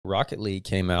Rocket League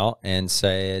came out and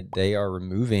said they are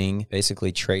removing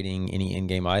basically trading any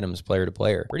in-game items player to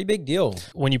player. Pretty big deal.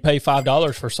 When you pay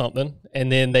 $5 for something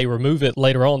and then they remove it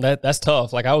later on, that's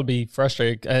tough. Like, I would be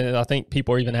frustrated. And I think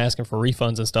people are even asking for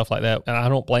refunds and stuff like that. And I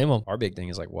don't blame them. Our big thing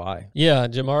is like, why? Yeah,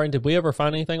 Jamari, did we ever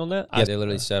find anything on that? Yeah, they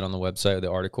literally said on the website of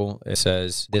the article, it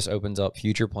says, this opens up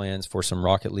future plans for some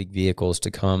Rocket League vehicles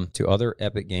to come to other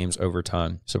Epic games over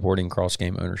time, supporting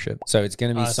cross-game ownership. So it's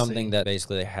going to be something that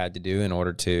basically they had to do in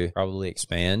order to probably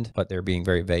expand, but they're being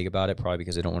very vague about it, probably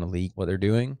because they don't want to leak what they're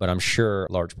doing. But I'm sure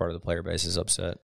a large part of the player base is upset.